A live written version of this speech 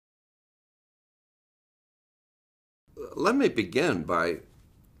let me begin by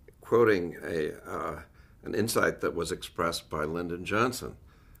quoting an insight that was expressed by Lyndon Johnson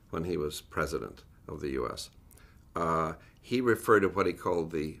when he was president of the U.S. He referred to what he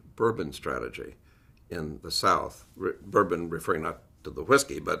called the Bourbon strategy in the South. Bourbon referring not to the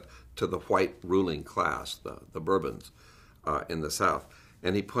whiskey, but to the white ruling class, the Bourbons in the South.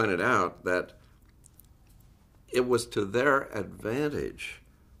 And he pointed out that it was to their advantage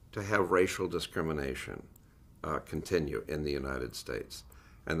to have racial discrimination continue in the United States.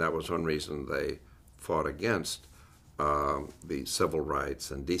 And that was one reason they fought against the civil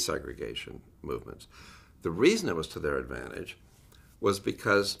rights and desegregation movements. The reason it was to their advantage was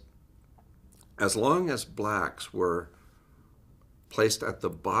because as long as blacks were placed at the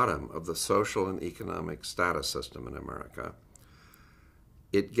bottom of the social and economic status system in America,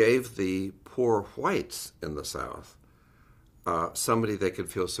 it gave the poor whites in the South somebody they could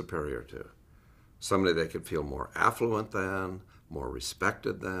feel superior to, somebody they could feel more affluent than, more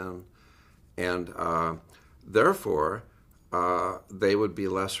respected than, and therefore they would be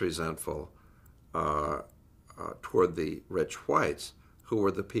less resentful toward the rich whites, who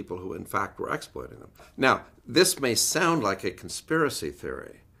were the people who in fact were exploiting them. Now, this may sound like a conspiracy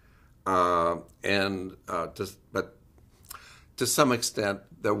theory, but to some extent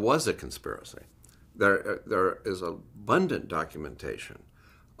there was a conspiracy. There is abundant documentation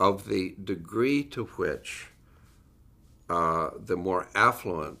of the degree to which the more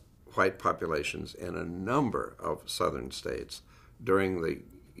affluent white populations in a number of southern states during the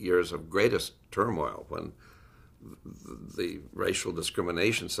years of greatest turmoil, when the racial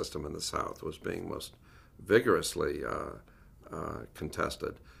discrimination system in the South was being most vigorously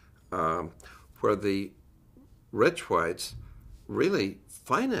contested, where the rich whites really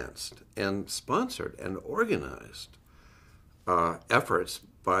financed and sponsored and organized efforts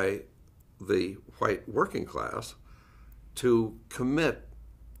by the white working class to commit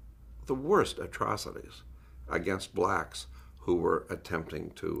the worst atrocities against blacks who were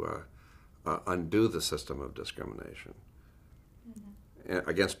attempting to undo the system of discrimination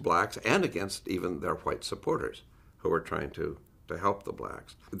against blacks and against even their white supporters who were trying to help the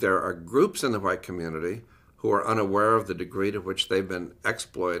blacks. There are groups in the white community who are unaware of the degree to which they've been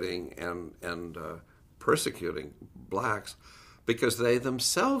exploiting and persecuting blacks because they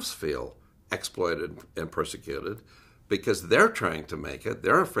themselves feel exploited and persecuted because they're trying to make it.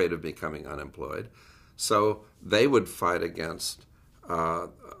 They're afraid of becoming unemployed. So they would fight against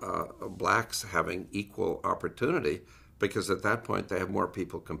blacks having equal opportunity because at that point they have more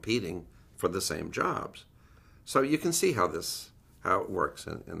people competing for the same jobs. So you can see how it works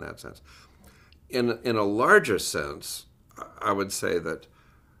in that sense. In a larger sense, I would say that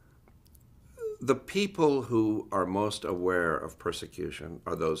the people who are most aware of persecution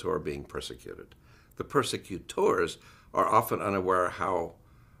are those who are being persecuted. The persecutors are often unaware how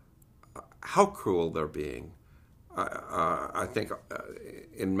cruel they're being. I think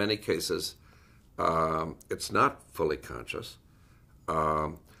in many cases it's not fully conscious.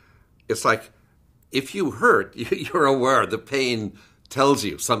 It's like if you hurt, you're aware. The pain tells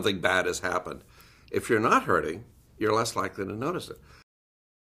you something bad has happened. If you're not hurting, you're less likely to notice it.